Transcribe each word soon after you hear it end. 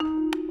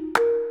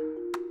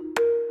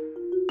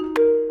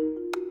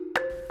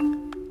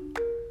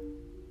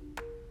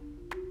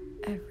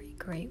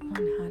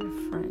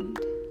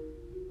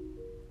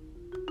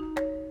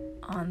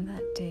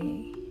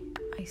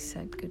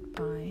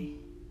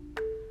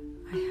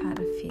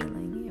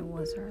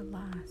was our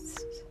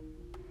last,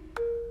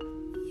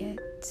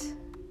 yet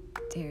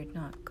dared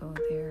not go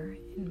there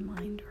in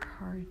mind or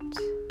heart.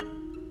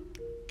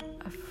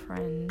 A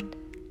friend,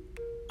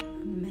 a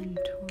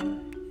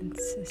mentor, and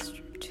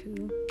sister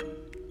too.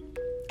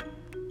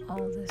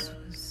 All this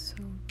was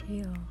so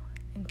real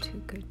and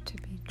too good to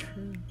be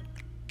true.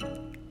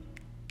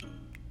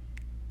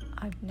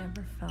 I've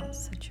never felt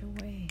such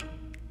a way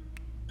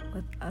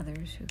with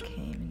others who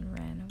came and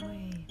ran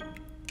away.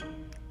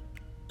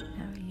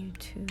 Now you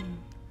too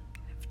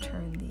have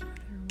turned the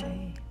other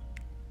way.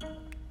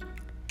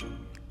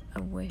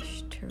 A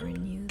wish to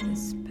renew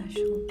this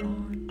special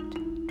bond.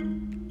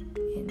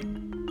 In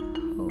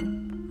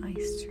hope I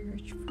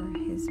search for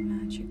his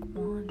magic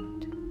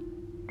wand.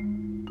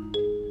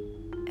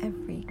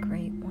 Every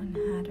great one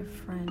had a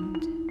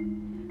friend,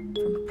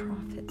 from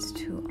prophets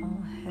to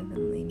all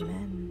heavenly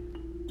men.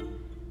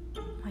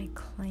 My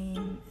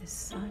claim as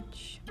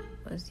such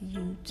was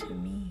you to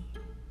me,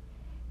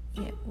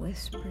 yet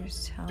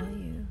whispers tell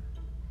you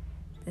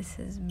this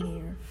is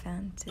mere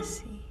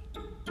fantasy.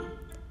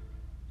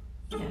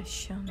 Ya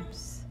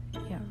Shams,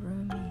 Ya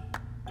Rumi,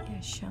 Ya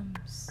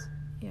Shams,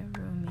 Ya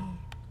Rumi.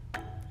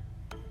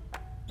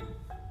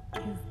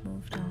 You've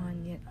moved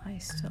on, yet I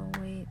still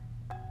wait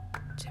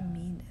to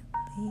meet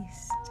at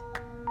least.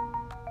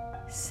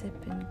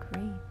 Sip and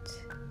greet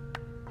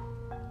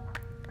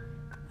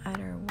at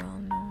our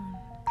well-known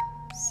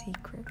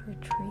secret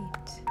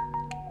retreat.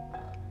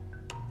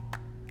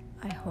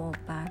 I hold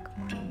back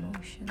my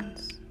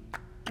emotions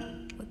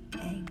with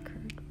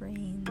anchored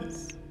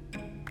reins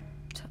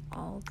to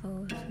all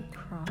those who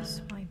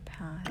cross my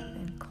path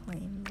and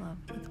claim love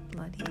with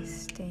bloody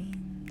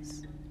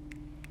stains.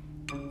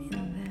 In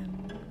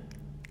them,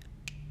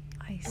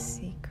 I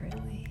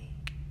secretly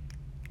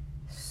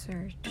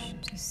search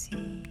to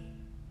see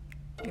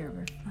your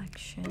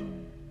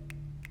reflection.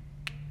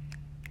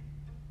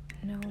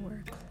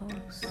 Nowhere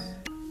close,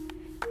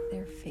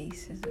 their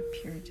faces a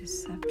pure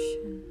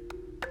deception.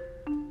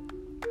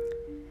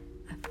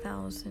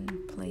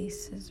 1,000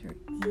 places or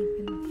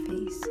even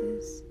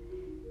faces,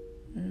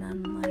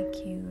 none like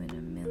you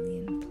in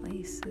 1,000,000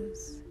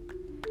 places.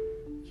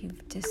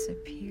 You've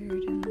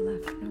disappeared and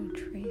left no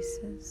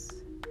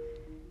traces.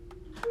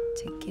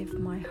 To give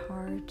my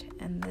heart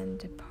and then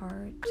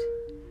depart,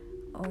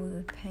 oh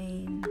the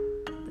pain,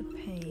 the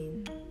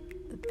pain,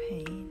 the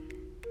pain.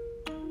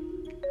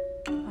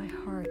 My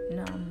heart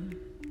numb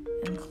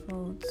and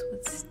clothes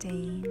with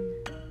stain.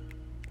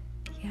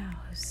 Ya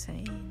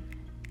Hussein,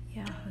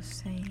 Ya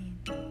Hussein,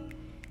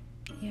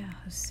 Ya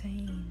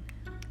Hussein.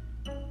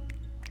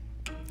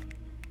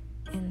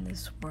 In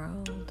this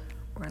world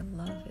where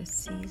love is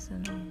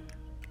seasonal,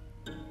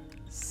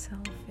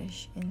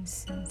 selfish,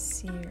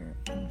 insincere,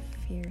 and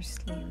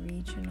fiercely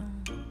regional,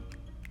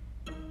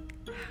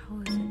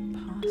 how is it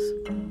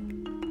possible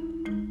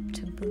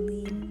to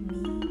believe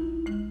me,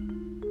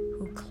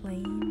 who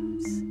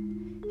claims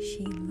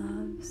she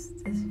loves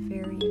this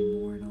very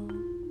mortal?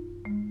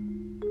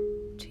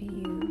 To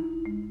you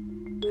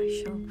I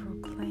shall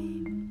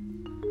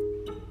proclaim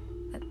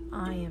that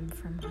I am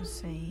from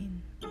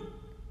Hussein,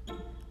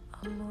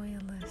 a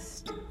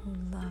loyalist who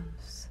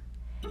loves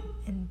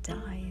and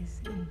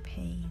dies in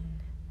pain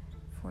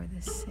for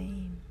the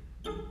same.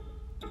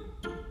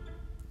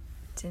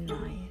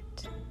 Deny it,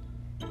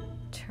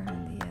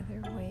 turn the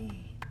other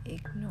way,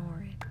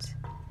 ignore it,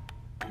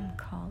 and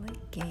call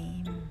it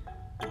game.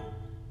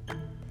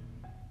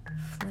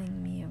 Fling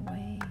me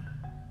away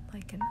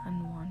like an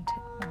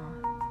unwanted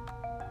moth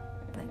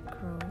that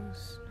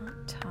grows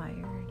not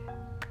tired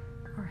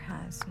or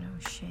has no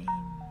shame.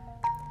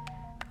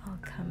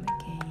 I'll come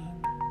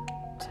again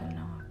to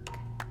knock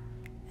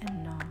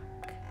and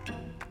knock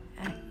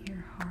at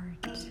your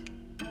heart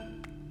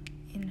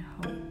in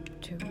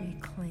hope to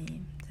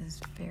reclaim this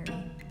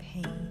very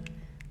pain.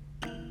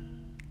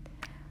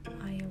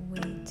 I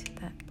await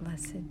that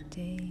blessed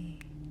day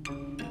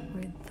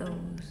where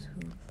those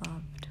who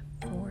loved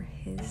for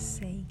his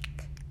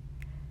sake,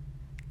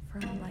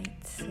 for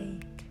light's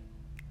sake,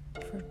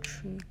 for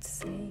truth's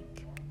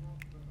sake,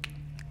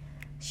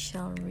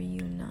 shall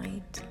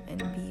reunite and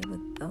be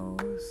with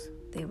those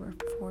they were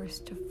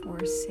forced to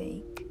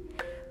forsake.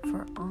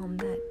 For on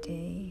that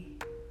day,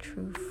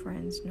 true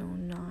friends know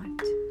not